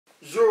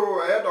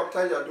Jo,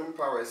 Dr. Jadum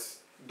Powers.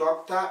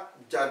 Dr.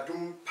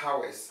 Jadum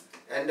Powers.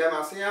 And then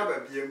I say,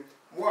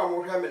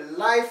 more have me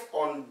live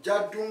on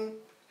Jadum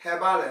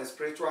Herbal and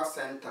Spiritual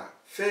Center,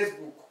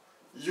 Facebook,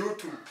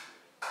 YouTube,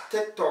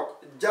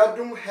 TikTok,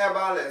 Jadum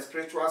Herbal and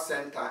Spiritual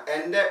Center,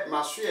 and that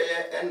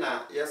Mashuya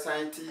Enna, yes,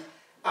 auntie,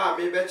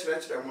 maybe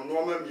church them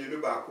normal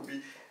Munuba could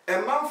be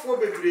a man for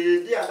the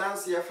grade, dear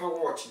dance here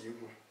for watching you.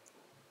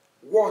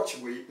 Watch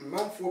we,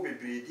 man for the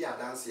breed, dear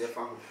dance here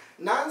for him.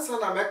 Nansa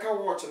na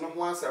meka watch no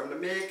ho asem no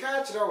me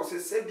ka kire wo se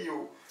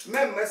sebio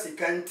memma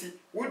sikanti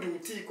wudu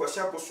ti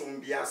kwahya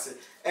bosom biase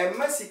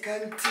emma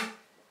sikanti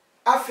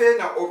afe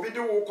na obidi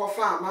wo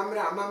kofa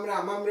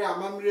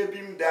amamre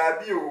bim da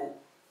bi o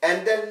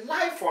and then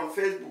live on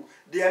Facebook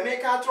they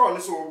make a tro no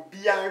so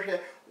bia hwe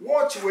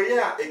watch we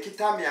ya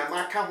ekita me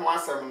amaka ho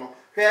asem no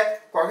hwe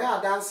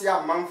kwahya adanse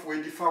amamfo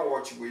edifa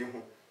watch we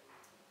ho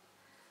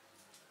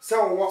se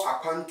wo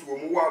akwantu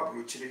mu wo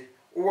abrochire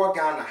wo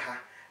Ghana ha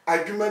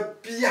adwuma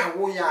bia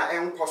wo ya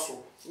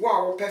enkoso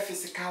wo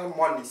physical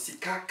money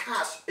sika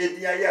cash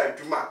edia ya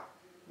adwuma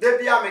de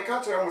bia me ka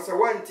tore mo se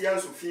wanti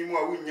anso fi mu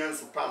a wonya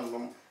nso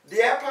panom de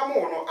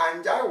epamo no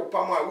anjai wo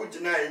pam a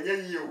wugina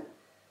enye yi o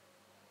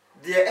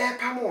de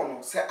epamo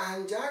no se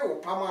anjai wo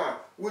pam a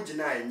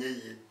wugina enye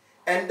yi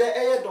ende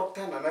eye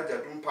Dr. Nana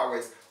Jadum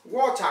Powers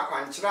watch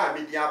akwankyera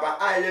media ba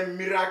I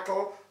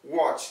miracle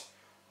watch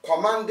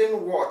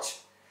commanding watch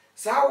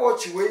sa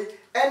watch we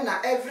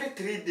na every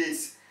 3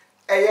 days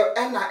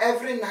na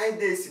every 9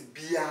 days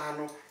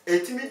biano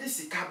etimi di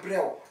sika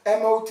brel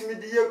ema utimi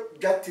di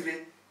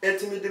gatire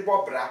etimi di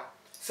bobra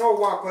so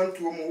wo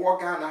akwantu mu wo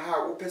Ghana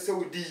ha wo pese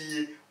wo di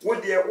yie wo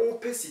de wo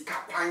pesi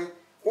kakwan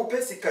wo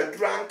pesi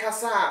kadura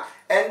nkasa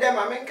ende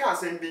ma menka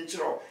asem bi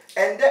nkyiro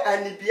ende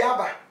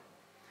anibiaba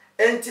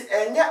enti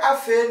enye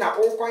afe na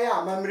wo koya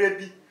amamre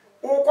bi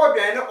wo ko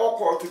bia ne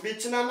okoto bi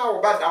kina na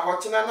wo bada ho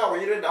kina na wo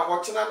yire da ho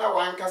kina na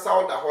wankasa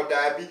wo da ho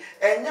da bi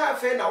enya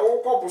afe na wo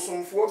ko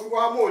bosomfo bi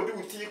wa ma odi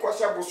uti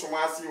kwahya bosom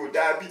ase o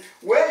da bi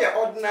we ye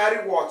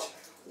ordinary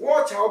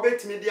watch how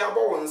betimi dia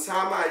bo won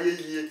sama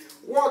ayeye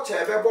watch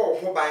ebe bo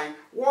ho ban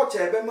watch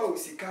ebe ma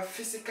usika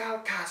physical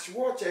cash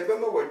watch ebe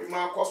ma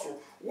waduma akoso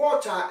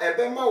watch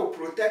ebe ma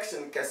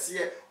protection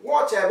kese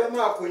watch ebe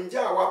ma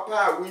akonja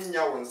wapa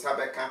wunya won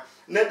sabeka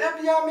na da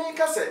bia me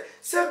kase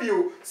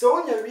sebio se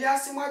onya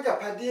wiase maja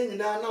pade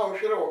nyina na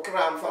ohwere wo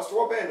kra mfaso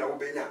wo ben na wo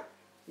benya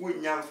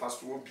wunya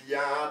mfaso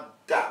bia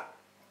da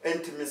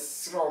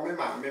entimesro me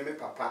ma me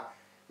papa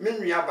me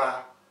nua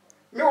ba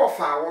me wo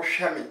fa wo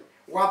hwe me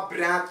wa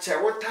branche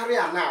wo tare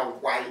ana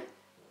wai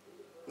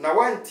na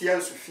wanti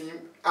ansu fi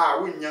a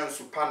wonya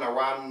nsu pa na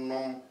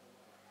wanom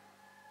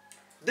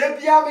de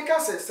bia me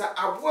kase sa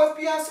aboa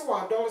bia se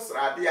wa dol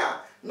srade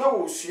a na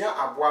wo sua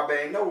aboa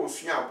ben na wo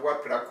sua aboa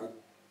prako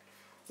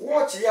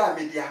watch ya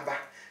media ba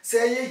se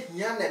ye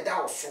hia na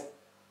da oso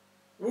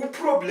wo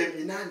problem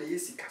nyina na ye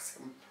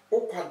sikasem wo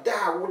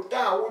kwada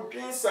wo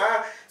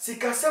dwensa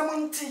sikasem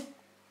nti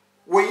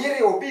wo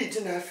yire obi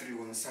gina afiri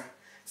wonsa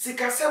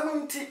sikasem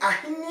nti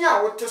ahini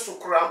a wote so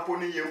krampo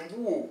ne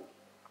yembuo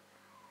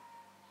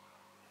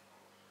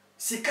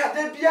sika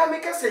de bia me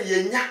ka se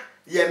yenya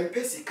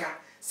yempe sika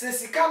se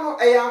sika no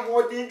eya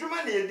hodin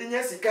dwuma na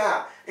yedinya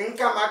sika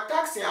nka ma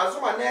taxi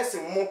azuma na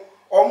esem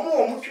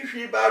omu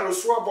twihwi ba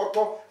roso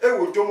aboto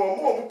ewo dwom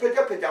omu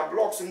pega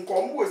blocks nka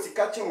omu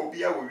osika chen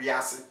obi a wo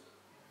wiase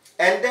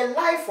and then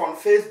live on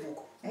Facebook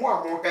mo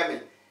hwe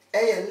me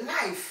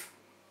live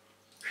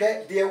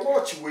hwe de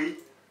watch we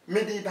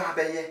me di ba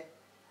beye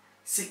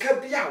sika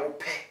bia wo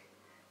pe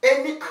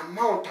any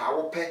amount a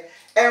wo pe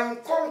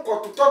enkonko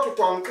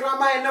tototo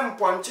nkraman na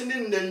mponche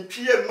ni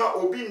nantwie ma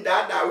obi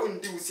ndada wo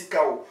ndi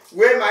usika wo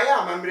we ma ya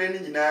amamre ni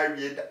nyina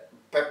awie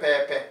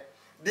pepepe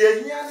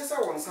de hia ne sa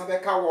won sa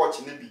beka watch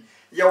ne bi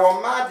ye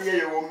wo made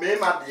ye wo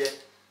mema de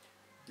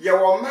ye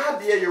wo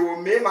made ye wo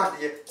mema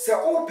de se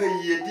o pe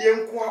yedie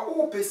nko a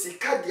o pe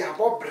sika de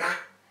abobra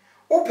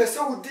o pe se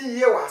udi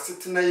ye wa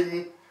setena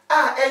imu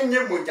a enye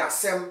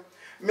mogyasem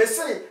me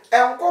se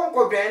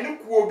enkonko ben ne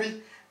ku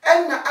obi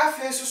enna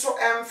afesu so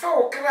emfa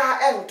okra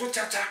ento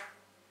chacha.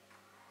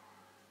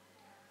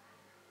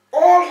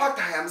 All what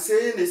I am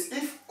saying is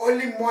if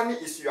only money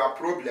is your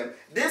problem,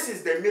 this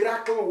is the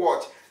miracle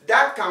watch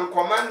that can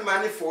command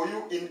money for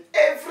you in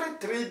every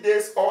 3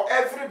 days or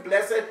every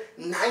blessed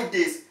 9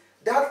 days.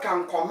 That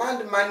can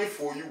command money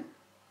for you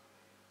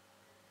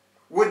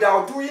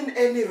without doing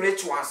any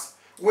rituals,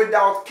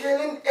 without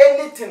killing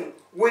anything,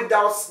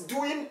 without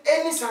doing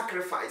any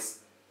sacrifice.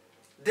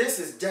 This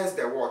is just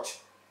the watch.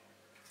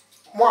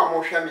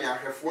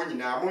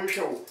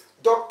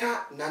 Dr.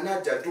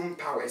 Nana Jadum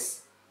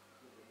Powers.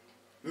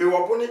 Me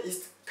wabone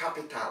East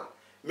Capital.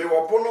 Me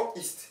wabono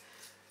East.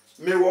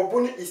 Me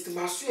wabone East.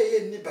 Masuye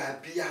ni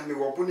babia me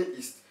wabone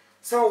East.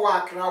 So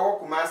wa kra wo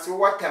kumase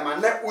wo tema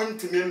na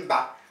untimi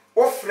mba.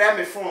 O frɛ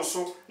me phone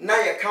so na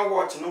ye ka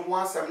watch no ho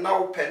asɛm na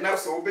wo pɛ na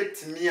so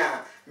obetimi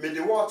a me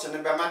de watch ne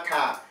be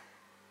maka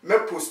me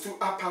postu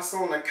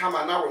apasel na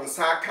kama na wo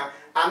nsa aka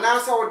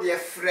anasa wo de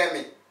frɛ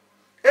me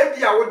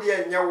Ebia wo de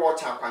enye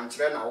watch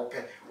akwankyere na wo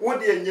pɛ. Wo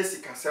de enye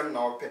sikasɛm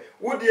na wo pɛ.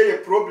 Wo de ye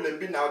problem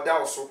bi na da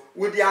wo so.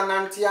 Wo de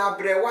anante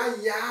abrɛ wa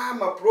ya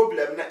ma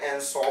problem na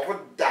ensolve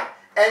da.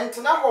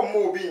 Entena ho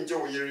mo obi nje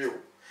wo yere o.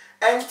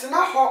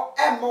 Entena ho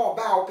emma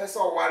oba wo pɛ sɛ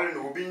oware na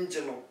obi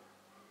nje no.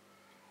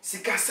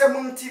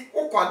 Sikasɛm nti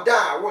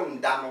ukwada wo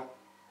nda no.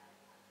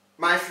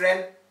 My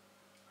friend,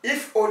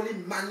 if only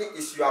money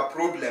is your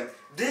problem,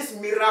 this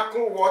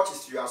miracle watch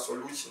is your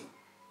solution.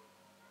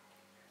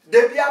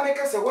 Debia make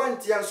us a one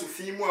tier so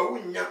fimu a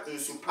winya in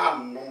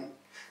supam no.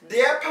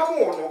 Dear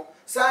Pamono,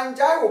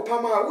 Sanjay o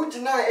Pama,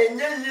 Ujina, and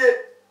ye.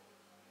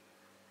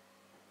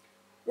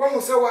 One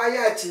was so I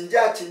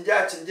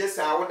chinja,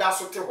 I would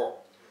ask to her.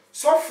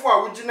 So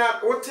far,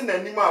 Ujina, Otin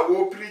and Nima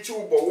will preach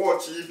you, but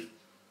watch ye.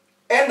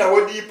 And I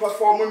would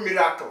perform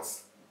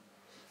miracles.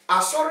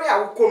 I sorry I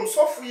will come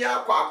so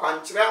far,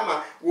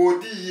 Quantrama,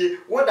 would ye,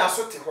 what I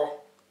saw to her.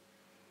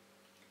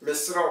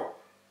 Miss Row,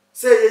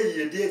 say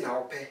ye dear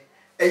now pay.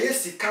 Eye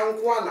sika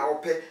nko na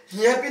ope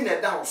hia bi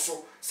na da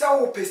so se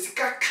wo pe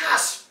sika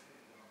cash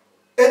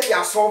e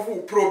dia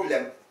solve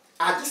problem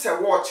ade se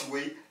watch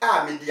we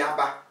a me dia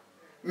ba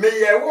me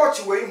ye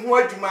watch we ho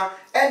adwuma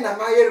e na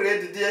ma ye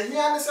ready de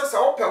hia ne se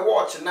wo pe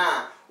watch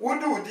na wo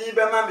du udin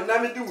be ma me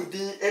na me du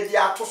udin e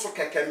dia to so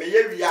keke me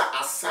ye wi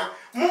asa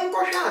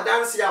monko hwa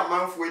adanse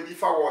amanfo edi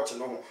fa watch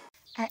no ho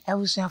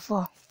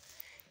awusuafo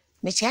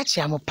me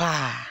chiachia mo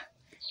pa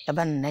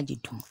eba na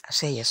jedum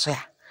ase ye so ya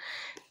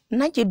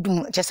na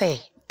jedum che say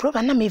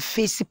program na me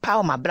face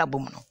power ma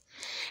brabom no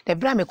the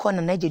bra me call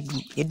na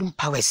jedum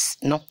powers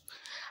no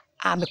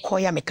a me call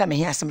ya me ka me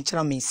hia asem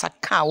kira me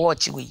saka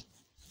watch we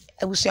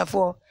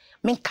awusuafo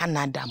me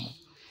Canada mo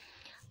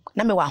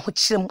na me wa ho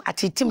kirem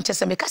atetim che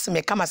say me ka se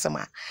me kama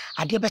sama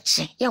ade be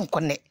che ye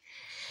nkone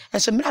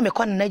enso me na me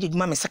call na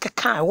jedum me saka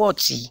ka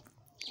watch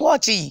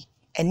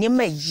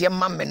enema ye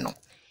ma me no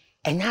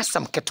enya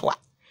asam ketwa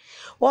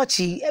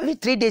watch every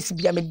 3 days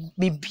bia me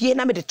bie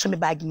na me de to me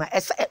bag ma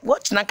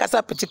watch na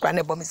kasa particular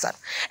na bomisa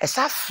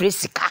esa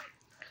fresika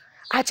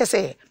a che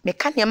say me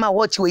ka ne ma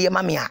watch we ye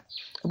ma me a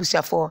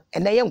obusiafo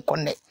ena ye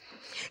nkone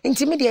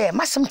nti me de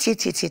masem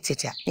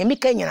tie ye me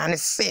ka nyina ne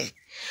se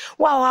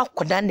wa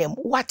akoda nem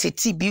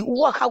wateti bi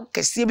wa ha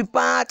kese bi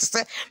pa te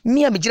se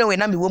me a me gina we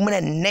na me wo mu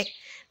na nne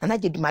na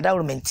je di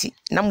madawromenti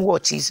na me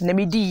watch is na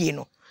me di yi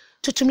no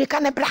tutumi ka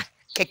ne bra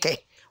keke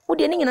wo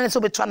de nyina ne so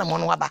beto na mo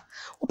no aba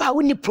wo ba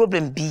wo ni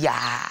problem bia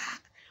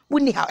wo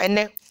ni ha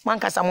ene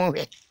mankasa mo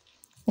hwe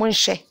mo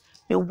nhwe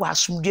me wo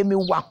asumdwe me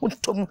wo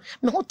ahotom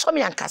me hotom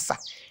yankasa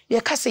ye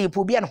kasa ye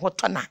po bia na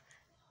hoto na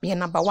me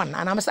number 1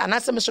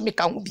 anase me so me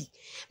ka ho bi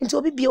nti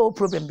obi bia o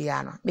problem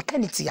bia no me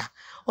kaniti ya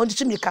on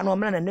tutumi ka no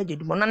omra na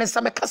najedu mo na ne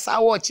sa me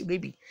kasa watch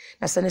baby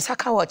na se ne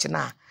saka watch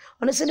na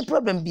on se ni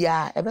problem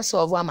bia e be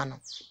solve ama no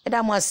e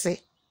da mo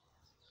ase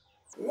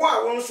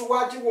wa won so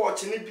waji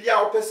watch ni bia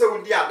opese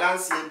wo di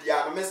adanse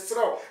bia no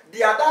mesrew di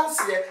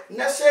adanse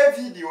na share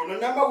video no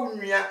na ma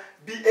wunua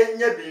bi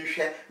enya bi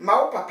nhwe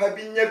ma wo papa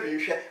bi nya bi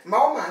nhwe ma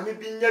wo maame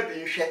bi nya bi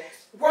nhwe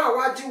wa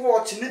waji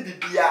watch ni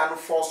bibia no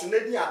force na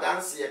di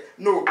adanse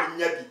na obi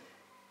nya bi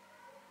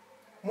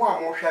mo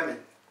hwe me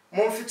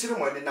mo mfikiri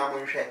mo ni na mo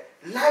nhwe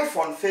live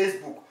on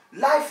Facebook,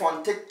 live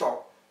on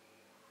TikTok.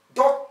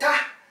 Dr.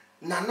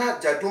 Nana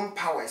Jadum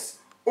Powers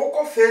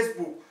oko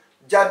Facebook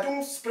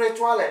Jadum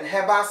Spiritual and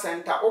Herbal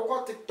Center,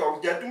 oko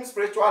TikTok Jadum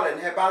Spiritual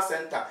and Herbal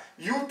Center,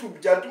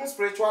 YouTube Jadum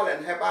Spiritual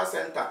and Herbal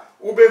Center.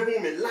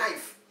 Obehu me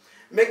live.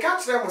 Me ka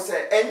kire mo se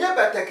enye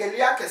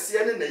betekeli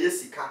akese ne na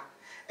yesika.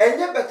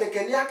 Enye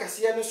betekeli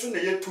akese ne so na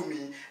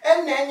yetumi.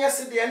 Enne enye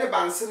se de ne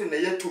bansere na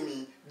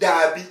yetumi.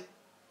 Daabi.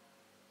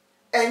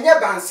 Enye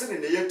bansere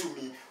na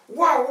yetumi.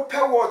 Wa wo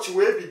pe watch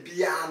we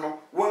bibia no.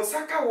 Won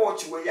saka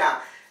watch we ya.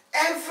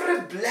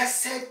 Every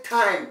blessed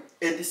time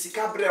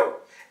edisika brew.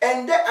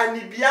 Ende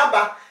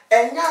anibiaba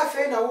enya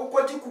afe na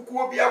wokoti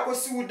kukuo bi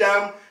akosi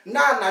udam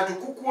na anadu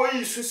kukuo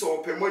yi su so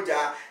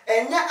pemoja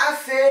enya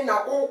afe na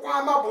wokwa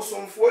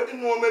amabosomfo di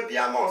no ma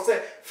bia ma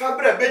se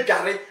fabra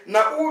bedware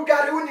na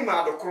udware uni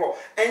ma adokro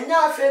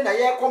enya afe na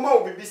ye koma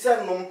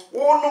obibise nom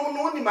wonom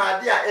no uni ma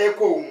ade a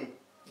ekomu.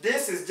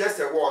 This is just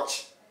a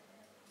watch.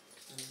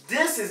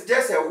 This is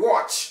just a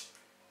watch.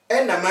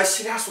 Ena ma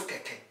shira so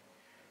keke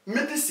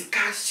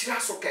medisika shira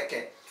so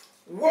keke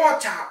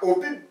watch a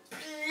obi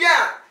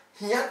bia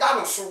here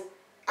done so.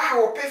 I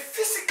will pay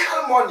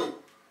physical money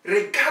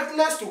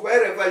regardless to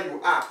wherever you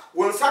are.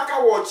 When Saka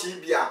watch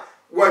bia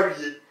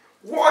worry.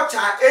 Watch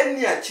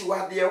any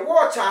achiwa de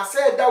watch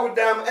say that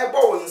damn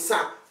ebo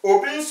nsa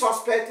obi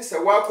suspect is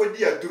a wako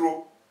dia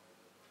duro.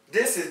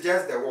 This is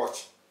just the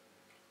watch.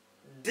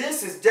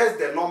 This is just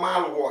the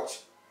normal watch.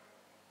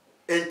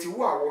 Enti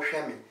wo a wo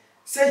hwe me.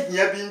 Say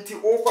here bi nti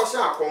wo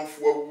kwosha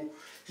akonfo awu.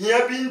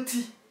 Here bi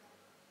nti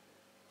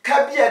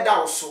ka bia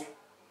da so.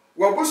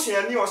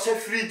 Wabusuani o se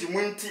fridge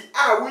munti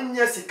a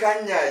wunya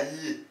sika nya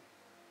yie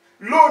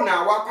loan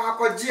a wakwa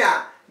akogye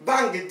a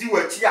bank di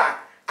wachi a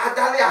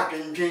adale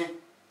adwendwen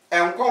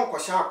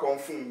enkonkosha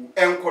akonfun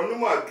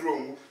enkonum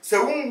aduro se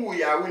wunwu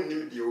ya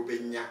wunnim de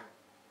obenya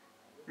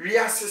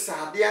wiase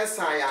sa de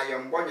ansa ya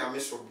yembo nyame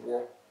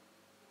sobo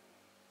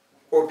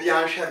obi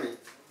anhwe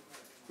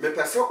me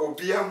pese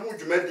obi ahu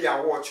dwumadi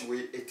a watch we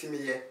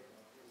etimi ye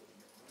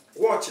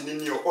watch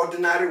ni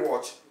ordinary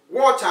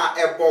watch a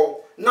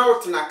ebo na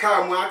otna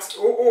car mu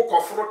o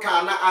koforo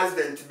car na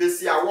accident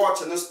besi a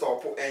watch no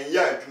stop en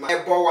ya adwuma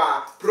ebo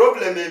a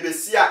problem e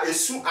besi a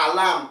esu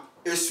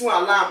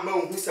alarm ma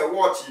hu se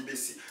watch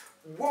besi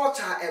watch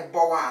a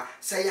ebo a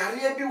se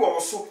yare bi wo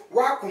so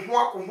wa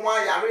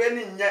koho yare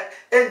ni nya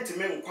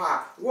entimi nkwa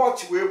a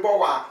watch we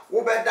bo a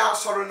wo beda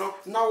asoro no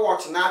na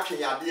watch na atwe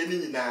yade ni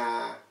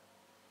nyina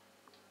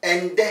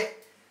ende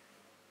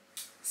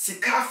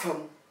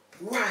sikafam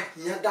wa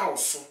hia da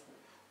oso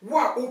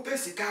wa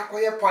opesika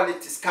akoye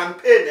politics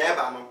campaign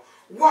eba no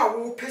wa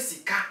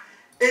opesika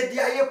edi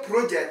aye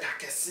project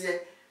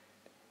akese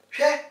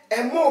hwe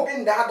emo obi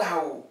ndada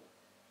o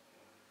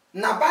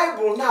na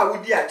bible na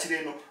wudi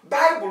akire no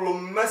bible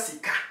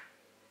masika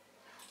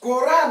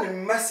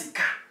Quran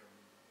masika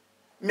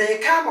me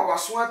kama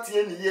waso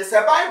atie ni ye se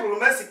bible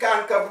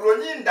masika nka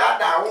bronyi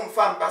ndada wo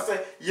mfa mba se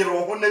yero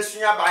ho na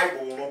sua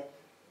bible no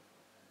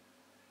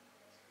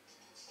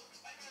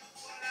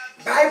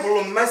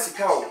Bible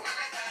masika o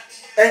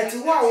enti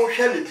wa wo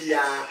hwe me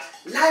bia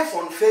live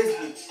on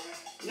Facebook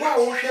wa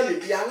wo hwe me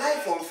bia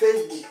live on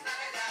Facebook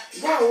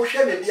wa wo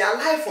hwe me bia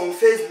live on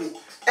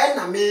Facebook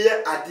ena me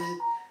ye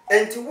adi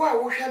enti wa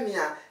wo hwe me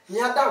a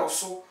hia da wo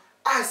so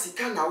a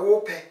sika na wo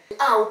pe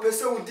a wo pe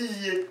se udi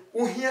yie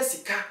wo hia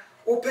sika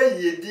wo pe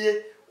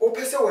yedie wo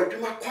pe se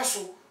wadwuma kwaso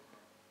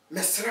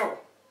mesrew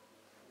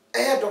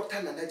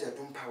Dr. Nanaja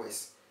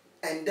Powers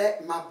ende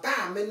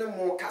maba me ne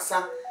mo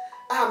kasa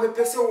me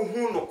pese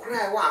ohu no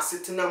krai wa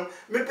asetenam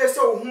me pese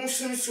ohu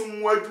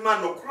sunsum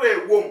wadwuma no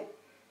krai wom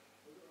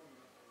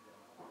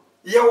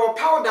ye wo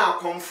powder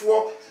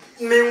komfo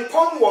me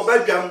nkom wo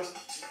badwam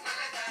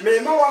me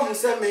ma wa hu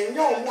se me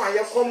nya omo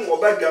aye kom wo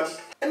badwam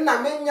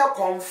na me nya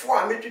komfo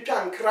a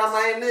metwitwa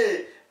nkraman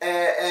ne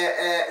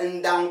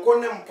ndanko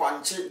ne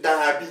mponche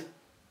daabi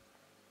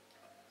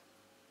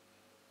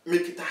me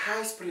kita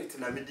high spirit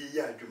na me di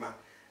ya adwuma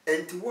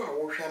enti wo a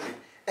wo hwa me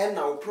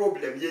na o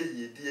problem ye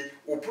yedie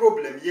o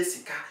problem ye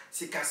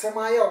sika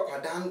sema ye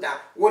okwadanda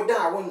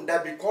woda wonda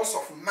because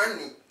of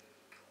money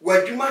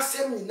wadwuma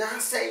sem nyina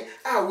sei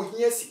a wo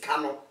hia sika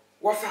no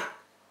wofa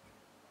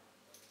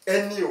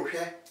eni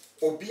ohwe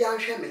obi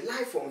anhwe me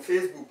live on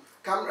Facebook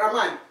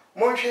cameraman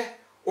monhwe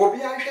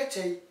obi anhwe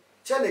chei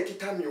na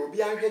kita me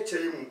obi anhwe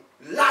chei mu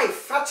live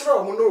fatra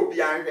o mu na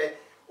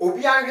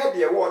obi anhwe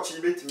de watch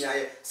betimi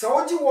aye sa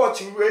oji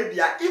watch we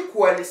bia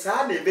equally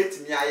sa na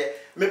betimi aye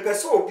me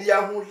pese obi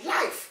ahu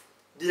live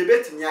de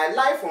betimi aye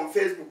live on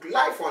Facebook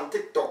live on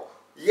TikTok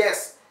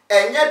yes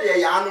enye de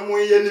ya anu mu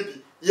ye ni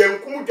bi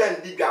yenkum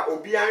dwan diga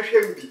obi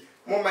anhwe mbi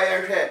mo ma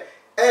yenhwe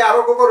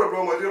arogogoro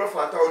bro modiro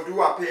flata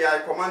odu ape I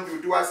command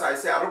you do as I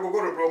say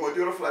arogogoro bro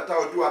modiro flata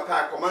odu ape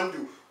I command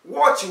you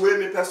watch we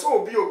me pese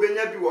obi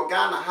obenya bi wo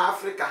Ghana ha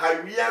Africa ha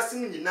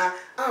wiasin nyina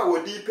a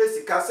wodi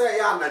pesika say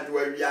ya na do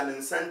awia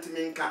ne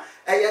sentiment nka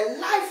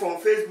live on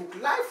Facebook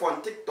live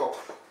on TikTok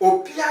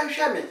obi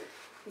anhwe me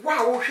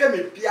wa wo hwe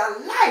me bia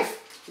live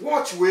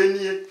watch we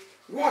nie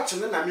watch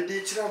na me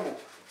de kire mo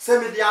se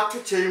me de ato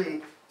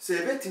chei se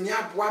betimi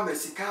aboa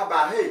masika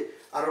ba hey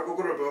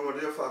arogogoro bro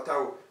modiro flata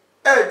o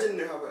didn't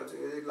have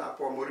a lap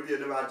or Moribia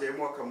never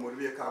Jamoka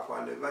Moribia Kappa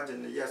and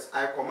Virgin. Yes,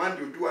 I command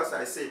you do as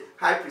I say.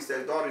 High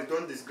Priestess Doris,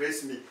 don't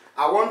disgrace me.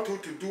 I want you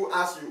to do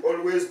as you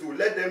always do.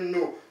 Let them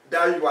know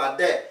that you are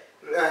there.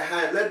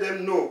 Let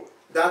them know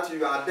that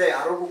you are there.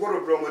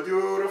 Arogoro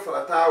Bromodio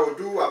Falata or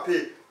do a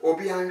pay.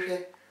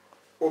 Obianche,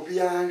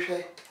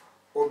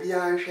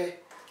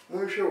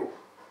 Monsho,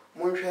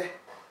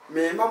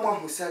 me mamma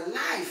who said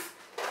life.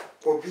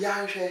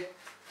 Obianche,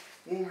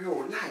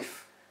 Monsho,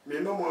 life. Me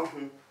mamma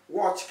who.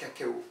 Watch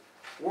kakeo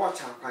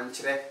watch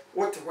akwankyere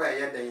what where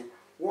ye den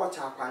watch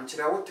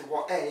akwankyere what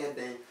ho ye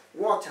den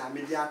watch a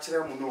media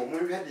kyere mu no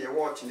monhwe de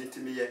watch ni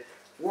timi ye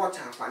watch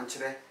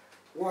akwankyere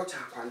watch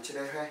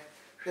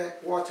hwe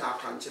watch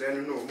akwankyere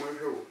no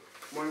monhwe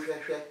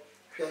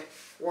hwe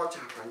watch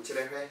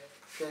akwankyere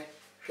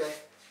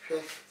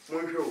hwe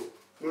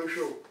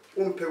monhwe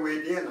umpe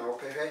we die na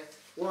opehwe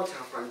watch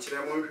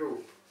akwankyere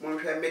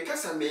monhwe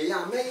mekasa me ya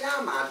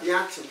ma de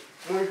achi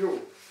monhwe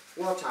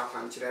watch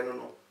akwankyere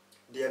no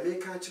de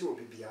American chiro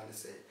obi bia ne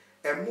say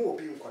emo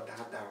obi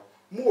nkodada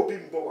mo obi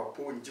mbo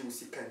wapo nje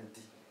usika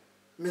ndi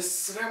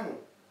mesremo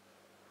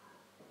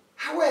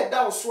hawe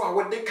da so a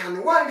wode kan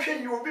wan hwe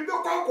yi obi be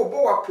kwa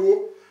akobo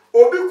wapo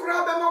obi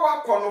kura be ma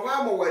wakọ no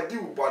ha ma wadi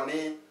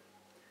ubone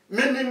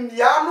menim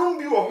ya no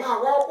bi wo ha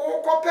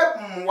wo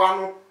kopep mwa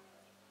no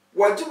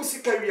waji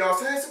usika wi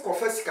asan se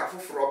kofa sika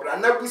foforo bra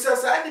na busa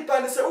sa nipa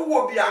ne se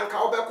wo bi anka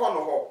obekọ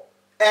no ho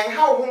en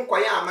ha wo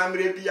nkoye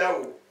amamre bia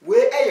wo we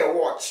eye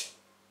watch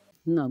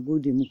na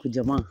gode muku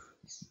jama'a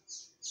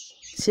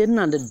sai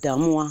ina da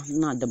damuwa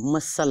na da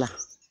matsala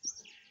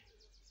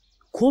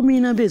komai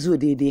na bai zo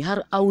daidai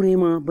har aure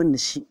ma ban da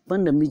shi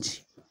ban da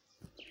miji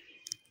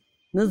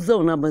na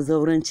zauna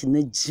bazauranci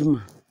na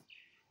jima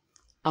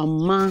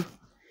amma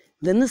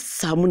da na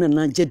samu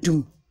na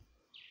jadum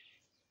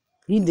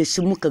ni da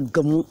shi muka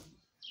gamu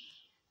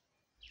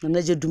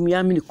na jedum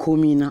ya mini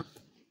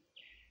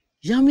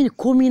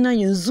komina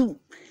yanzu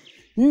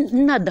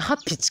ina da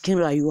happy cikin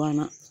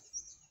rayuwana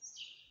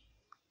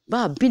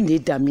ba abin da ya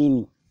dame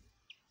ni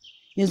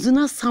yanzu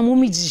na samu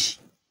miji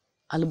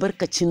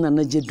albarkacin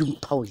na jedum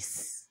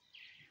powers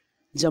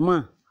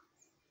jama'a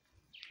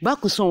ba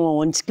ku son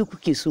wani ciki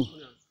kuke so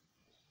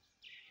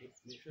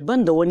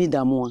ban da wani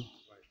damuwa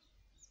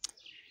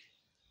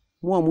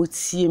mu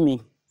tie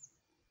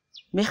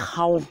me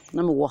hawo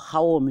na me wo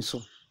hawo me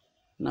so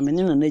na me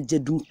na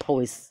jedum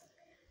powers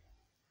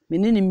me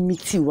ne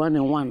miti one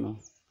and one no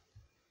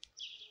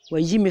wa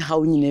yi me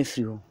hawo nyina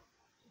afiri ho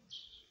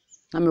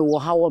na me wo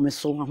hawo me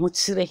so ho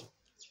kire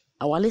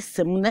awale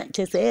sem na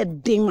kese e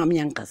den ma me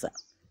yankasa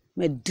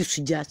me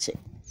disujache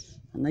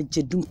na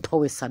jedum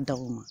powers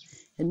adawma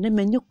enne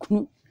menye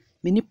kunu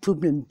me ni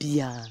problem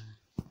bia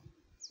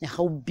ya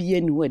hawo bia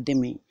ni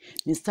wedeme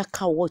ni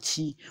saka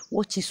watchi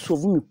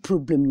solve me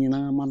problem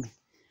nyina ma me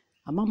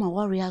amama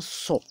warrior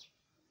so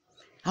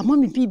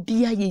amama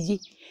bibia yeye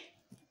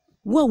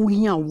wa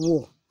wunya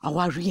wo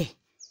aware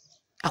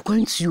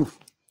akwantu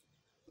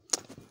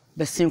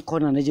besin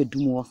kona na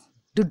jedum wo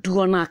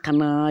duduo na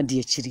kana de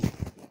akiri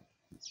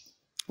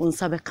on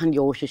sabe kan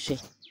yo hwehwe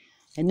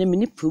ene me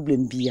ni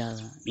problem bia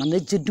na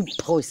jedum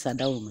powers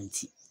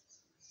adawmanti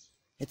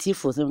eti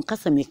for some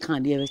kasa me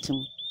kan de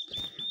erekim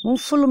mon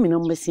follow me no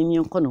mesin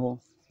yen kono ho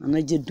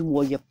na jedum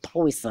wo ye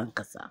powers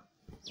ankasa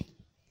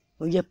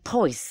wo ye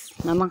powers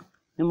mama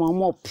me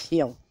mo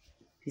pio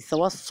isa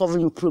wa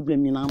solving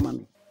problem ni na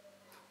mama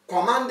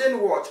commanding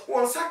watch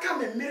won saka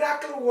me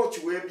miracle watch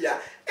we bia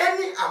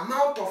any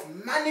amount of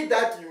money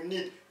that you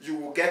need you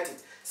will get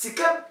it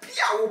sika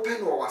bia wo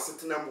pen wo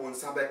wasetena mo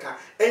nsabeka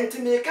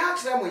entime ka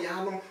kire mo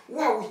yanom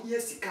wa wo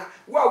hia sika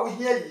wa wo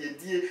hia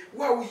yedie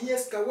wa wo hia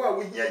sika wa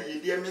wo hia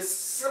yedie me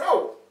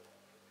srew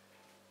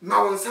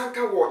ma won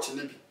saka watch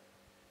ni bi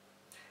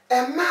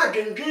e ma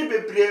dwendwen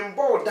bebre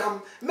mbo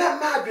dam me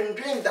ma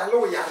dwendwen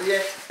dalo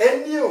yare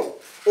enio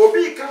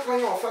obi ka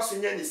kwanya ofa so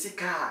nya ni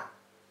sika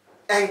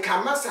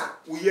enkamasa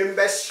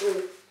uyembe show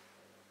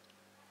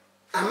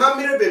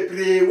amamire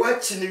bebre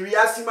wachi ni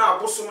wiase ma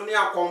abosom ne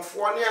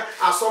akomfo ne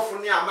asofo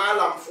ne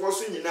amalamfo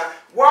so nyina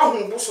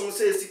wahu bosom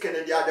se esi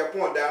kanadi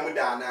adepon da mu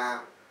da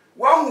na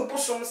wahu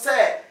bosom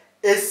se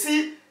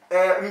esi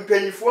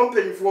mpanyifo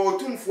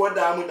otumfo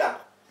da mu da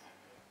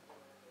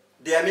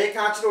de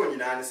ameka akire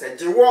nyina ne se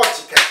je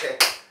watch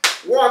keke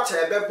watch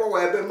ebebo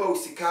wa ebe ma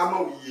osika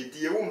ma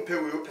uyedie wo mpe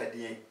we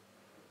opedien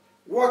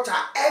watch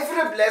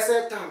every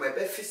blessed time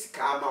ebe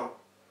physical ma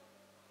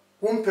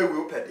wumpe we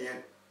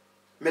opedien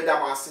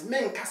medamase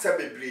men kasa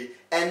bebre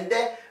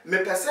ende me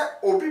pese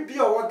obi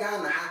bia wo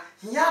Ghana ha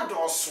hia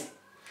doso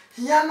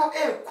hia no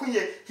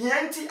ekuye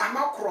hia nti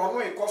amakro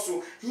no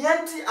ekoso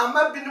hia nti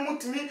amabinu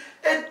mutimi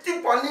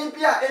edibone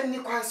bia enni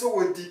kwanse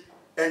wodi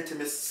enti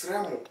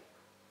mesremo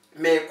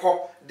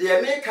meko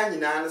de me ka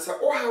nyina ne se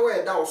o ha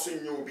we da oso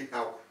nya obi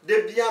ha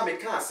de bia me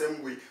ka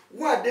asem we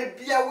wa de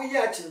bia wo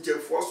ya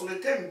chinjefo so no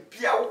tem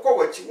bia wo ko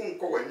wachi wo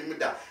nko wanim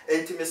da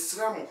enti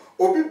mesramo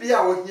obi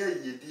bia wo hia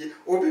yedie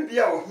obi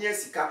bia wo hia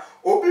sika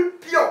obi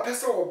bia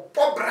opese wo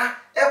bobra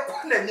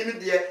ekọ na nim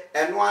de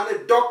eno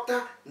ane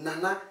Dr.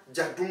 Nana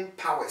Jadum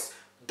Powers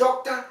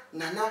Dr.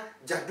 Nana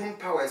Jadum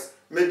Powers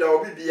me da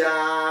obi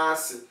bia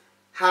si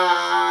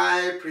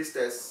high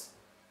priestess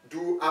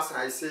do as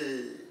I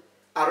say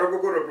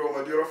Arogogoro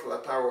bromadiro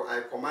flatao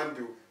I command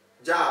you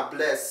ja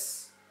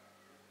bless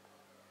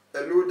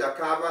elu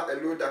dakava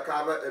elu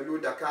dakava elu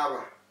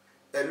dakava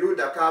elu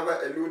dakava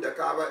elu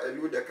dakava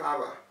elu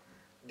dakava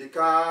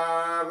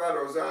dikava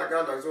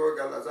rozaga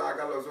lazoga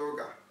lazaga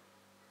lazoga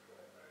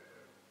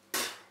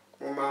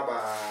mama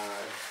ba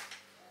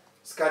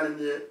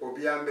scanning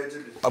obiambe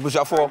jibi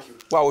abusafo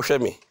wa wo hwe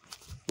me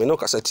no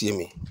kasa tie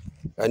me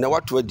na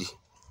wato adi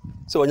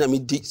se wonya me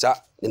di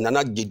sa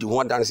nana gedi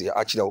ho dance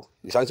a kirewo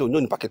sanse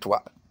onyo ni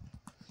paketwa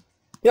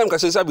yam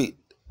kasa sabi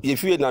ye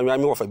fie na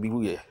me wo fa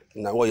bibu ye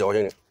na wo ye wo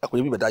ye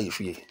akoye bi beda ye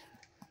fie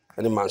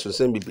ani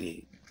mansonsem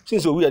bibiri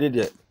since owi ade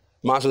de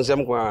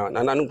mansonsem kwa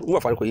nana no wo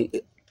fa ko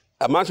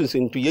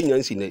amansonsem tu ye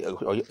nyansi na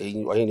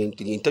oye ni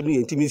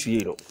intimi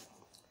fie no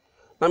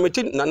na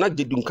meti nana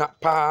gedunka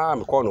pa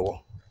me ko no wo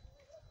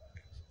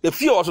e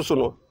fie ososo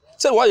no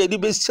se wo ye di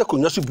be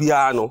sekonya so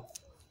bia no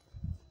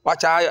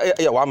wacha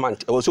ye 1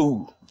 month e wo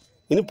so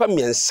nipa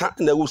miensa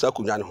na wo sa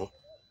konwa ne ho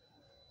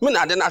me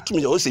na ade na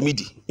atumi o se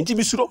midi nti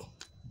bi suro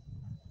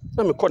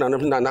na me kona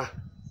na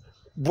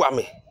bua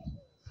me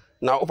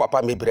na o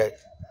papa me bre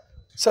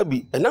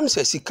sabi enam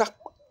se sika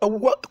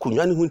awo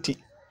konwa ne ho nti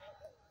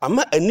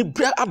ama ani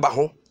bre aba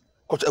ho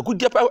koto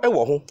agudie pa e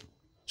wo ho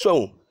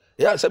so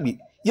ya sabi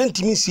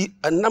yentimi si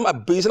enam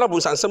abezi na bo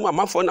sansam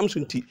amafo nam so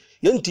nti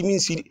yentimi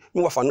si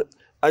me wafa no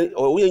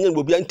o yenye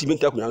bobi antimi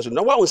nta konwa so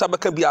na wa wonsa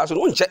baka bia so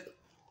no nche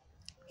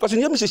parce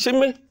que nyem se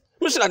sheme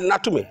Mr.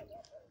 Natume,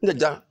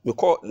 Naja, me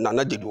call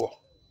Nana Dedo.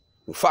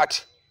 In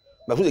fact,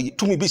 my friend,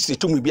 to me be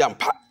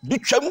ampa,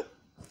 big chum,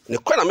 the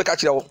corner make a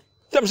chill.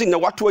 Something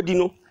what to a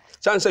dino,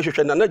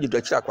 sensation Nana Dedo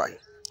Chakrai.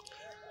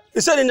 He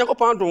said in your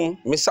room,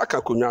 Miss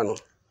Saka Cunano.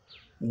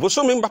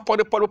 Bosoming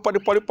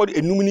Pody,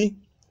 enumini,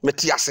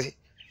 metiase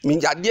me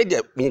yade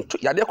de me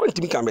yade ko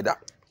ntimi kan me da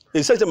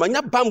e se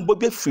manya bambo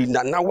be free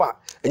na nawa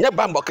enya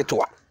bambo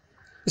ketewa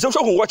e se so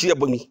hu watch ye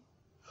boni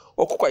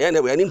okukwa ya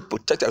na we ni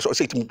protect so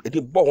say timi e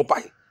bo ho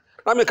pai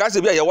na me ka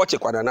se bia ye watch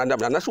kwa na ndam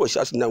na so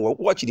hia so na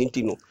watch ni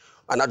ntino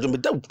anadwo me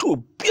da to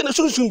bia na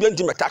sunsun bia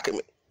ntimi take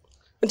me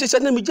nti se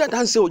na me gya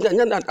danse o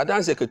nya na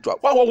danse ketewa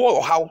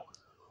wo how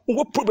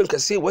wo problem ka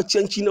se wa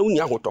chanchi na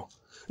unya hoto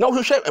na wo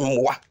hwehwe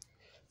emmoa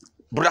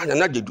bra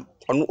na dedu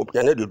onu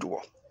opnya dedu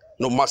wo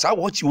no masa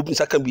watch wo bi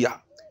saka bia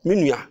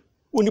menua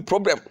oni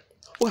problem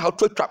wo how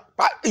to trap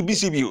pa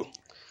ebcb o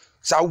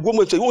sa wo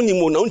mo say oni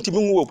mo na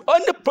ntimi nwo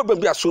any problem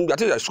bia so bia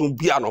te so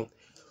bia no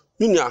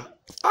menua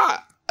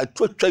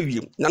atwa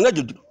wiem na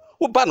dedu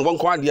wo ba no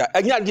wonko ade a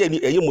enya ade ni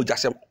eye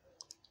mojasem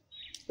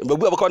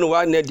babu abaka no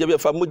wa na de bia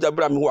fa moja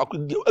bra me wo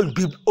akodi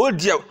o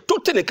dia to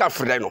tene ka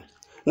frɛ no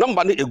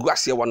number no egu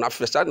ase wo na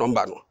frɛ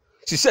number no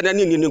sise na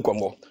ni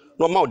nkomo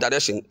no ma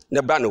direction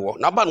ne ba no wo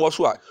na ba no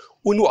so a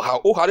uni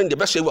o ha de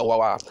be se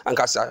wa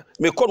ankasa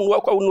me kon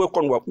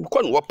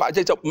wo pa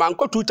je man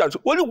ko two times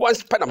only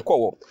once pen am ko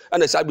wo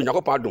ana sabi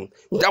nyakopa dum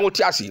ndan wo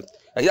ti ase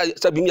ya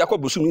sabi mi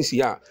yakobusu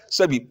nsi a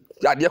sabi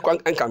ya de kwa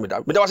anka me da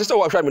wase se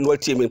wo hwa me no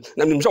atie me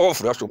na me so wo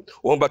frɛ so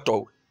wo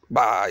beto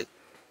bye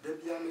da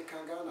bia me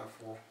kan Ghana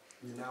fo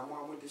nyina mo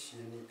amode hie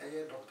ni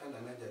eye Dr.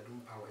 Nana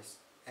Jadum Powers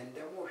and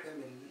then wo hwe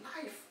me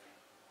live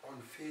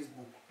on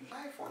Facebook,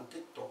 live on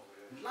TikTok,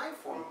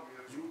 live on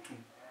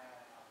YouTube.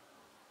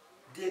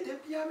 De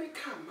bia me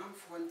kan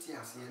manfo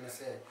ntiase ne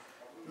se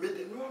me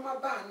de no ma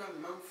ba na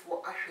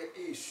manfo ahwe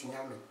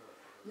esua me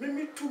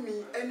mimi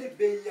tumi ene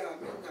beya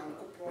me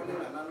nyankopon ne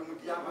nananom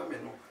di ama me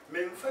no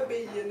me mfa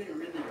beye ne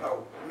nwi nipa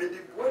o me de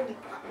bo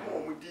nipa mo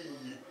mu di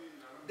yi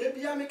de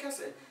bia me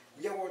kase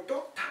ye wo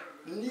doctor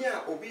ni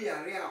a obi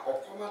yare a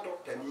okoma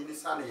doctor ni ni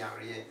sa ne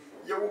yare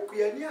ye wo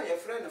kuani a ye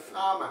frɛ ne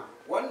farmer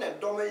won ne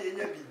doma ye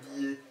nya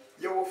bidie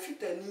ye wo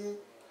fitani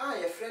a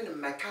ye friend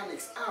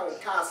mechanics a wo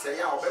car say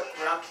ya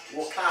obekura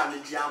wo car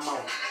ne di ama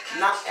wo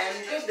na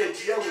ende de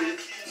dia we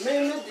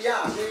me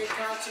dia me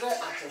ka kire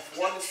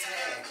ahwefo ne se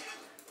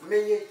me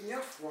ye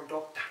hiafo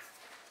doctor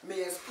me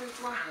ye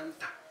spiritual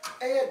hunter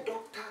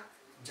Dr.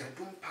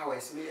 Jadum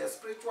Powers me ye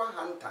spiritual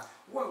hunter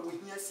wo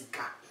hia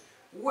sika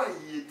wo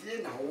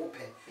yedie na wo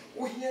pe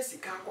wo hia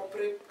sika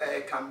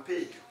corporate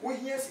campaign wo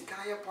hia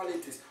sika ya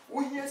politics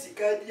wo hia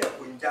sika di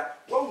akonja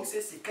wo hu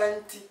se sika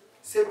nti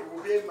se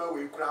bube ma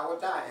we kura wo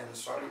da en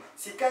sorry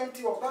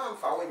sikanti oba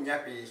amfa wo nya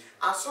pe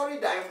asori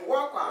dan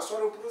wo kwa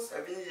asori pro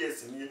 7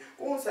 years ni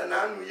wo se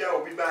na anu ya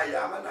obi ba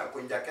ya ama na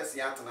konja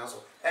kese atena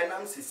so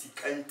enam se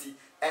sikanti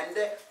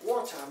ende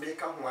watch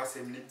America ho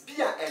asem ni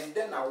bia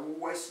ende na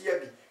wo ahia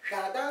bi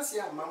hwa dance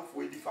ya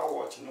manfo edifa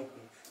watch no hu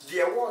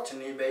de watch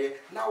ni be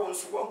na wo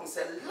nso wo hu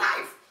se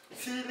live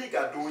fili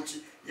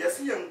gadochi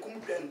yesi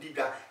yankum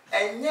twandiga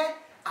enye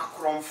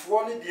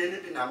akromfo ne de ni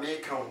bi na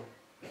America ho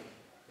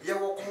ye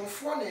wo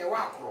konfo na ye wa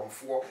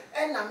akromfo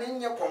na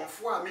menye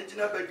konfo a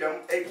megina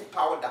badwam egu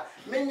powder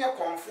menye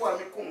konfo a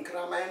meku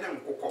nkraman na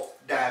nkokɔ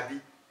daabi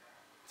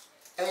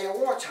ye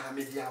watch a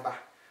mediaba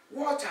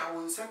watch a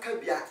wonsa ka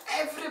bia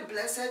every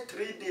blessed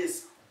 3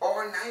 days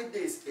or 9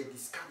 days e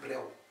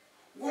discover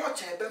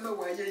watch ebe ma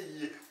wa ye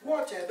yie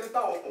watch ebe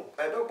ba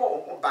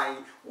o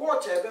ban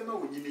watch ebe ma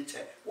wo nyini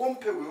che wo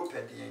mpe we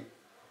opedien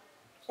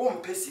wo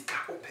mpe sika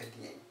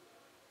opedien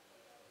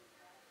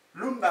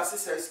Lumba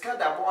sisa sika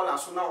da bola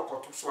so na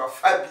okoto so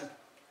afabi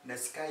na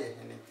sika ye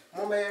hene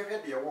moma ye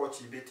hwe de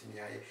watch betimi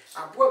aye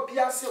aboa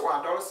bia se o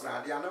adolescent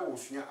ade na wo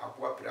sua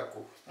aboa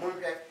prako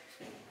monhwe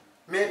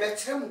me be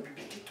kire mu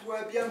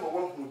bibikituwa bia ma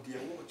wo hu de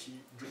watch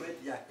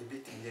dwumadi a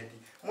ebetimi adi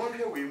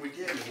monhwe we mu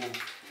de ne wo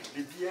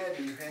bibia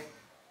de hwe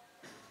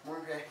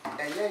monhwe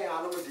enye ya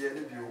anu de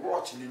ne bi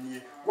watch ne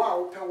nie wa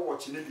wo pe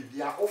watch ne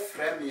bibia o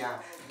frame ya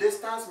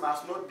distance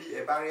must not be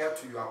a barrier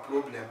to your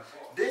problem.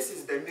 This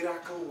is the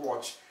miracle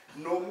watch.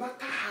 No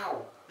matter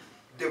how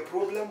the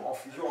problem of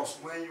yours,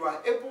 when you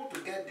are able to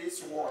get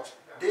this watch,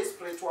 this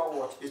spiritual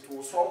watch, it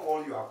will solve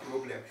all your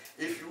problems.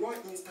 If you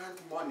want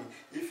instant money,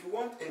 if you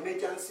want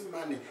emergency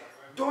money,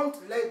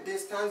 don't let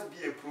distance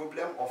be a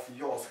problem of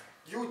yours.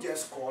 You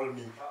just call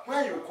me.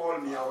 When you call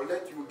me, I will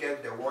let you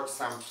get the watch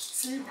some.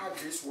 See what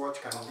this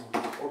watch can do.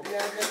 Obi I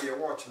get the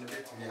watch in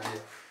it me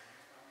here.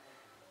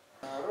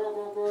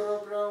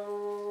 Arogogoro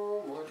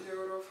bro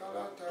modiro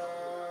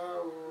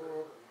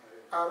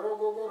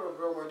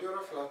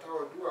flata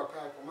o do a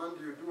pa command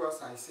you do as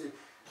I say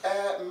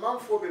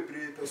manfo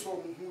bebre person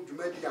hu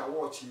dwumadi a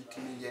watch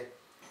itimi ye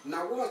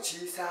na watch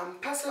sam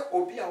pase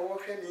obi a wo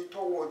hwe ni to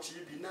watch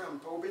bi na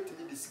mpa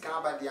obetimi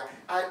discover dia.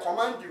 I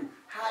command you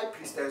high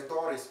priestess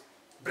Doris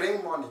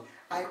bring money.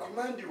 I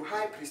command you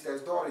high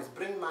priestess Doris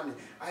bring money.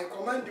 I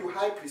command you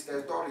high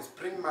priestess Doris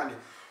bring money.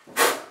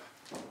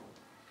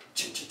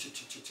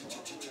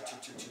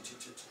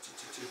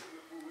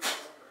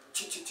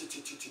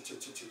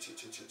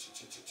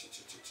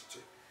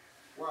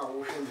 Wow,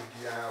 we have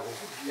the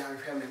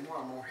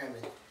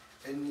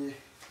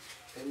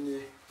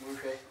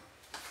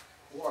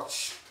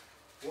watch.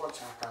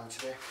 I can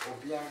say,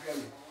 Obia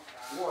Hemi.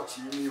 watch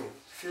you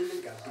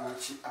feeling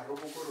gadochi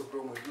arobogoro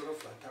bromo duro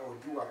flata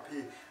odu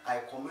pay I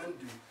command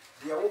you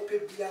the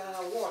ope bia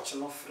watch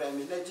no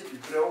frame na gi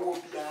bibre wo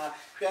bia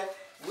hwe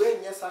we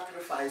nye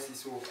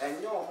sacrifices o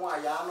enye omo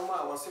aya no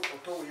ma wose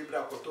koto we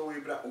bra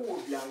wo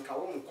bia nka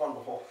wo nko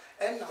no ho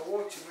enna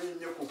watch we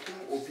nye kokum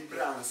obi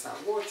bra ansa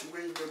watch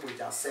we nye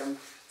mojasem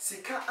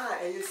sika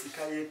a eye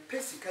sika ye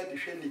pesika de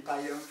hwe nipa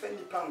ye mfa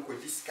nipa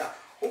nkodi sika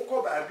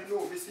ukọ baabi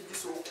na obi si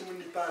giso okum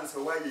nipa ansa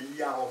wa ye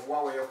yi a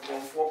ofwa we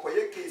konfo ko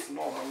ye case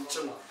no ma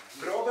nche no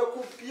bra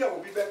obekọ bia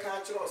obi beka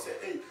akire o se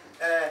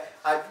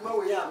adwuma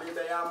we ya me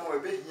be ya ma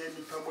ebe hia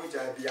nipa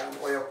moja bia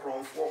no ye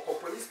konfo ko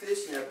police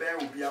station e be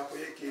obi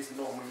akoye case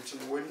no ma nche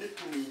no woni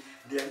tumi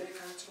de me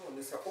ka akire o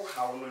ne se o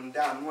hawo no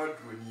nda no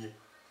aduroni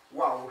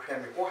wa wo hwe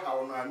me o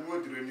hawo no anu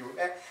aduroni o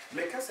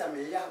me kasa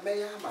me ya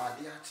ma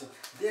ade ache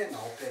de na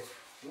ope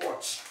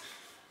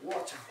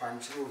watch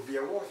akwanchiro de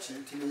watch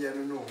ntimi ye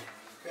no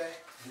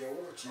the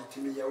watch it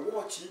me ya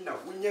watch na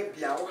unye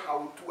bia wo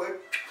how to atwa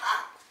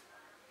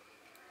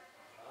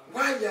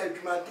why ya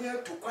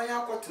adwumade to kwan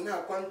akotena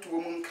akwanto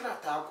mu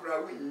nkrata akora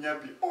wunya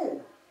bi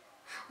oh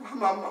wa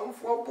mama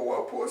mfo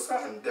bo po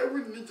san da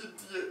wunni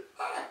gidie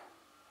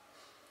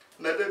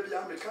na da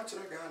bia me ka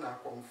kire Ghana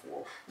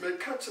akomfo me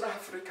ka kire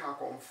Africa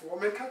akomfo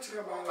me ka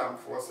kire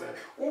malamfo se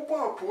wo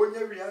bo po nya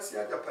wiase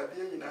adapade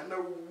nyina na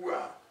wuwu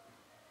a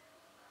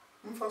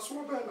mfaso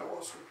ba na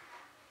woso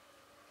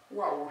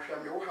wa wo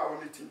hwame wo ha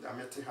wo nti na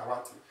mete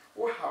hawati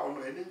wo ha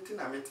no eni nti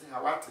na mete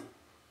hawati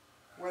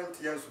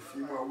wanti yansu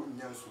fimu a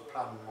wunya nsu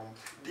pa no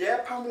de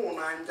pamu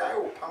no anja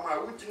wo pam a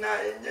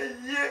wugina enye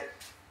ye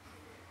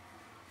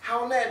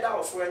how na da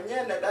oso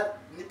enye na da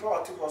nipa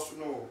oti hoso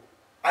no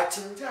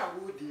achinja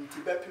wo di nti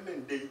bepem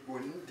ndei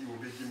oni di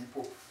obedi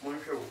mpo mo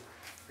hwe wo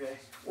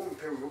wo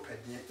mpe wo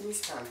padie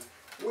instant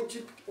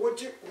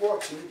woji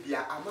watch ni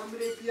bia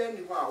amamre bia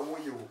ni ho a wo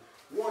ye wo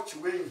watch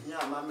we hia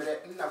amamre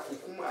nna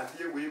kokum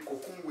ade we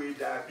kokum we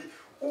dabi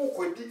o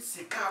kodi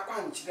sika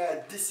kwanchira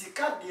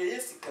disika de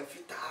yesika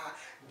fita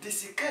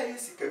disika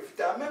yesika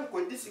fita men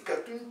kodi sika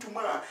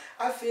tuntuma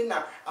afi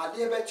na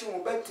ade bechi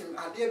wo betim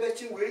ade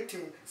bechi we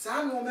tim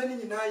sa no mani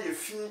nyina ye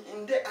fi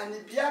inde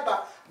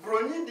anibiaba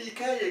broni di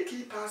kan ye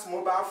key pass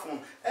mobile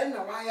phone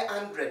enna wa ye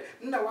 100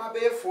 nna wa be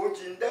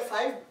 4G inde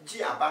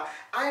 5G aba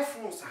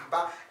iPhones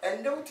aba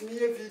ende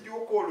utimi ye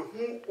video call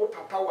hu o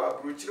papa wa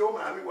brochire o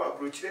maami wa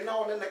brochire na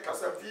one na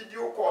kasa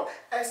video call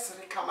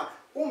esre kama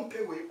umpe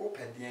we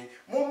opedien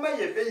momma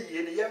ye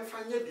beyiye ne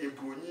yemfanye de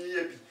broni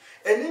ye bi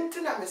eni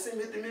ntina mese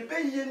me de me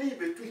beyiye ne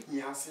betu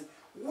hiase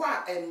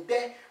wa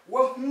ende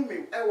wa hu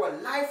me ewa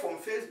live on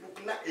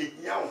Facebook na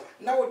ehia wo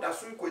na wo da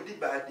so kodi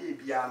baade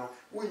bia no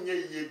wonye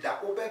yiye da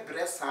wo be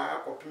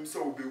bresa kopim se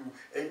obewu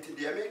enti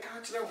de me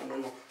ka kire mo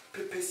no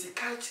pepe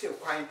sika kire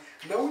kwan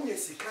na wonye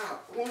sika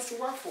wo so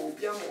wafo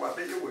obi am wa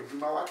beye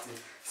wadwuma wate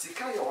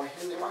sika ye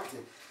ohene wate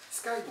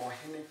sika ye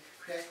ohene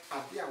hwe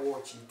ade a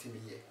wo chi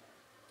timiye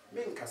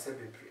me nkasa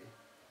bebre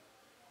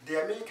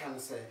de me kan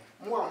say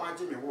mo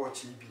amaje me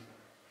watch bi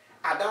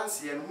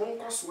adanse en mo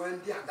nkoso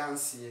andi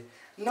adanse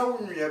na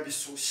wonua bi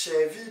so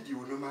share video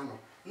no ma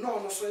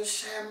no so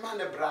share ma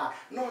ne bra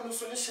no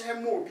so share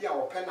ma obi a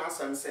ope na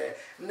asem say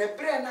ne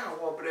bre na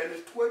wo bre ne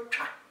to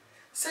atwa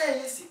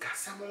say yesika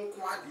sam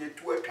nko ade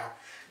to atwa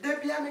de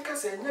bia me ka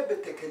say nya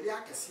betekeli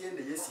akese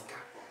ne yesika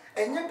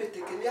enye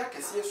betekeli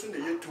akese so ne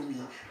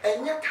yetumi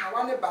enye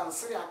kawa ne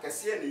bansere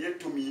akese ne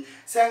yetumi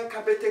se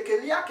nka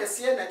betekeli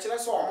akese na kire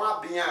so omo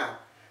abia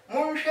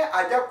monhwe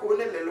ajako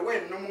ne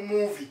lelewen no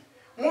movie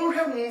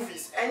monhwe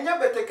movies enye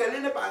betekeli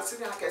ne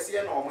bansere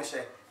akese na omo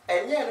hye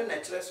enye no na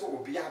kire so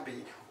obi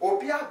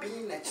abi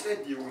na kire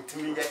de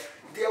otumi ye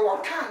de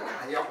waka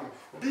na aye ho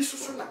bi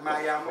susu na ma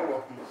ya mo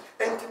ho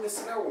enti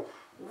mesra wo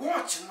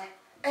watch no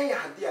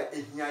eya ade a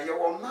ehia ye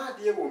wo ma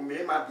de wo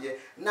mema de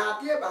na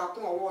ade ba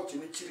ko watch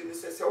no kiri ni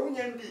sese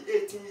wonya ndi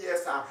 18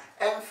 years a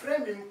enfre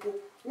mi mpo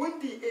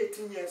wondi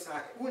 18 years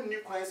a wonni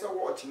kwan se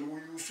watch no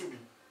wo use bi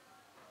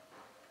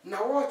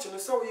na watch no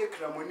se wo ye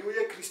kramoni wo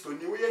ye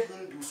kristoni wo ye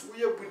hindus wo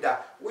ye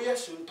buddha wo ye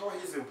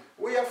shintoism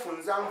wo ye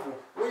funzamvu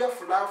wo ye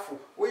fulafu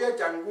wo ye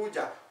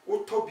janguja wo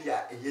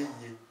tobia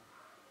eyeye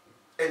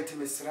enti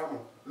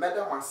mesramo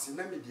madam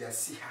asina media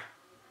si ha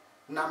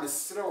na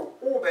mesre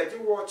wo beji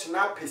watch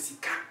na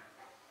pesika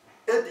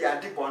edi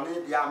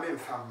adibone dia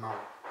memfa ma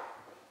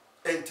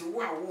enti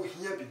wo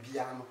hia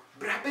bibia no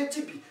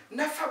brabeji bi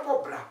na fa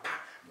bo brapa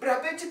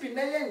brabeji bi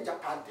na ye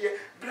njapade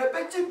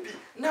brabeji bi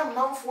na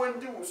manfo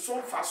ndi wo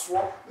so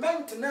faso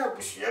ment na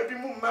abusua bi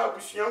mu ma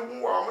abusua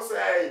hu wo mo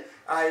say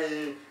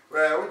ai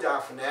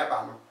ujaf na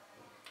eba no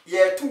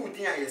ye tu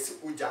din a yesi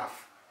ujaf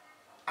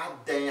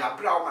aden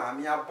abra o ma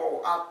mi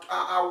abo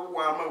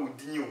awo ama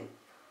odin o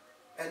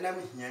enam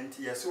hia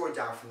nti yesi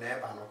ujaf na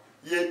eba no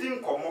ye di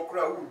nkomo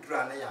kra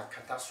wudura na ya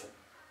kata so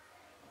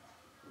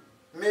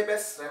me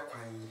besre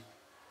kwan yi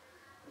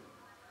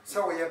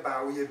so wo ye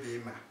ba wo ye be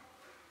ma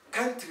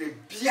country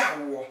bia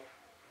wo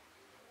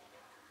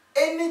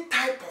any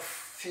type of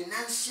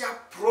financial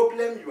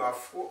problem you are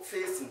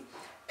facing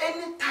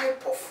any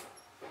type of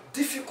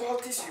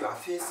difficulties you are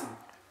facing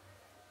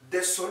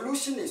The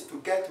solution is to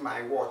get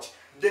my watch.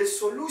 The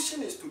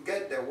solution is to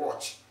get the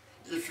watch.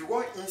 If you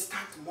want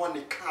instant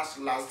money, cash,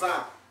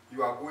 Lazar,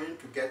 you are going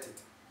to get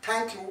it.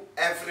 Thank you,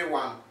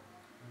 everyone.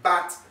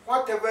 But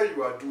whatever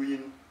you are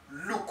doing,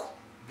 look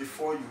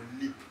before you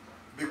leap.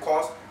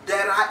 Because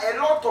there are a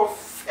lot of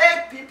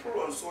fake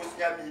people on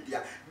social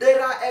media.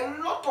 There are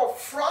a lot of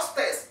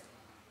fraudsters.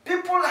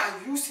 People are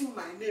using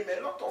my name.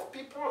 A lot of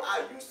people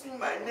are using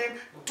my name,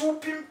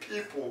 duping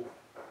people.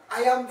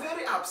 I am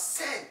very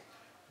upset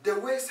the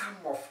way some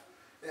of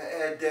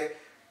the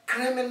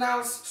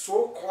criminals,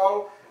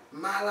 so-called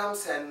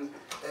malams and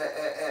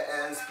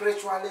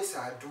spiritualists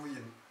are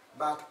doing.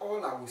 But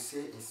all I will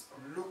say is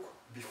look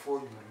before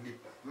you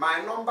leap.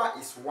 My number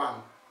is 1.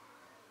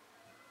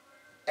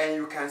 And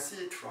you can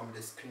see it from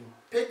the screen.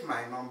 Pick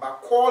my number.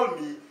 Call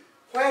me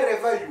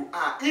wherever you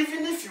are.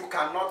 Even if you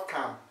cannot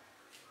come,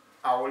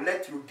 I will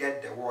let you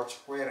get the watch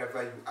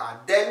wherever you are.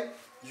 Then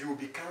you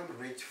become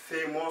rich,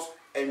 famous,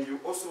 and you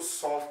also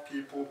solve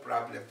people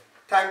problems.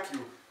 Thank you,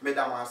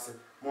 Madam Wasi.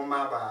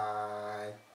 Mama, bye.